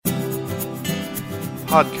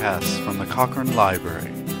podcasts from the Cochrane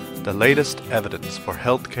Library, the latest evidence for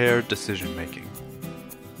healthcare decision-making.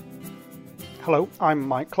 Hello, I'm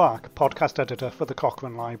Mike Clark, podcast editor for the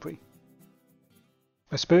Cochrane Library.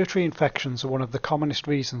 Respiratory infections are one of the commonest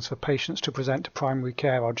reasons for patients to present to primary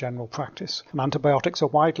care or general practice, and antibiotics are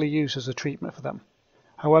widely used as a treatment for them.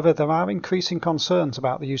 However, there are increasing concerns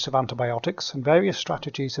about the use of antibiotics, and various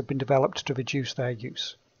strategies have been developed to reduce their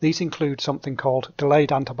use. These include something called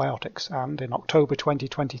delayed antibiotics, and in October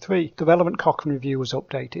 2023, the relevant Cochrane review was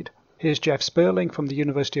updated. Here's Geoff Spurling from the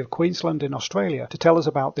University of Queensland in Australia to tell us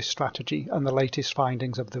about this strategy and the latest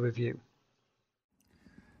findings of the review.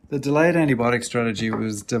 The delayed antibiotic strategy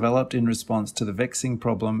was developed in response to the vexing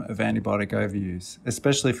problem of antibiotic overuse,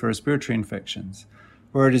 especially for respiratory infections,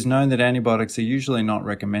 where it is known that antibiotics are usually not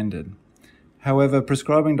recommended. However,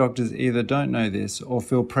 prescribing doctors either don't know this or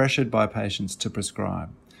feel pressured by patients to prescribe.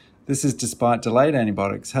 This is despite delayed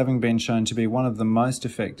antibiotics having been shown to be one of the most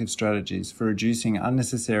effective strategies for reducing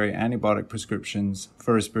unnecessary antibiotic prescriptions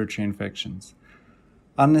for respiratory infections.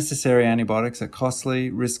 Unnecessary antibiotics are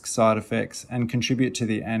costly, risk side effects, and contribute to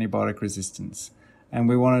the antibiotic resistance. And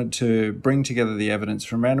we wanted to bring together the evidence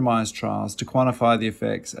from randomized trials to quantify the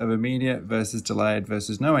effects of immediate versus delayed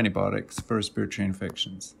versus no antibiotics for respiratory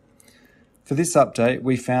infections. For this update,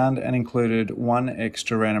 we found and included one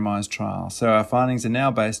extra randomized trial, so our findings are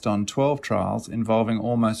now based on 12 trials involving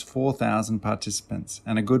almost 4,000 participants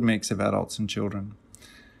and a good mix of adults and children.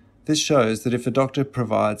 This shows that if a doctor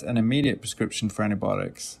provides an immediate prescription for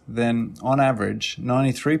antibiotics, then on average,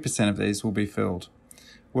 93% of these will be filled.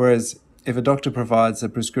 Whereas if a doctor provides a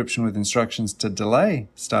prescription with instructions to delay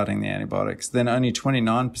starting the antibiotics, then only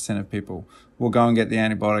 29% of people will go and get the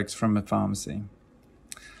antibiotics from a pharmacy.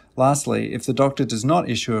 Lastly, if the doctor does not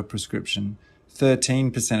issue a prescription,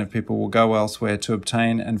 13% of people will go elsewhere to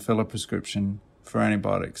obtain and fill a prescription for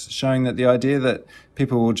antibiotics, showing that the idea that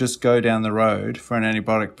people will just go down the road for an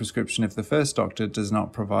antibiotic prescription if the first doctor does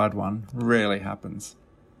not provide one rarely happens.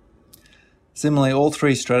 Similarly, all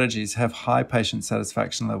three strategies have high patient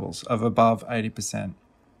satisfaction levels of above 80%,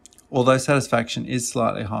 although satisfaction is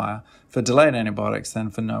slightly higher for delayed antibiotics than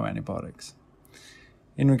for no antibiotics.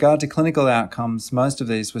 In regard to clinical outcomes, most of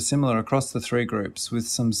these were similar across the three groups, with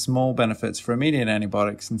some small benefits for immediate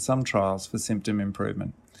antibiotics and some trials for symptom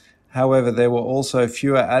improvement. However, there were also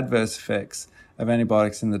fewer adverse effects of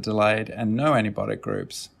antibiotics in the delayed and no antibiotic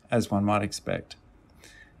groups, as one might expect.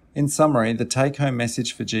 In summary, the take-home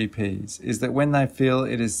message for GPs is that when they feel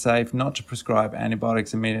it is safe not to prescribe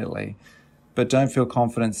antibiotics immediately, but don't feel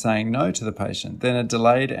confident saying no to the patient, then a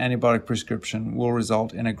delayed antibiotic prescription will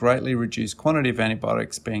result in a greatly reduced quantity of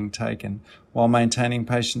antibiotics being taken while maintaining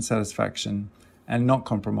patient satisfaction and not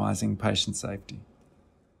compromising patient safety.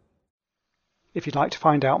 If you'd like to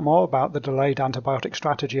find out more about the delayed antibiotic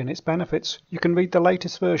strategy and its benefits, you can read the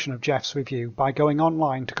latest version of Geoff's review by going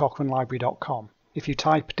online to cochranelibrary.com. If you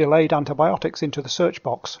type delayed antibiotics into the search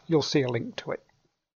box, you'll see a link to it.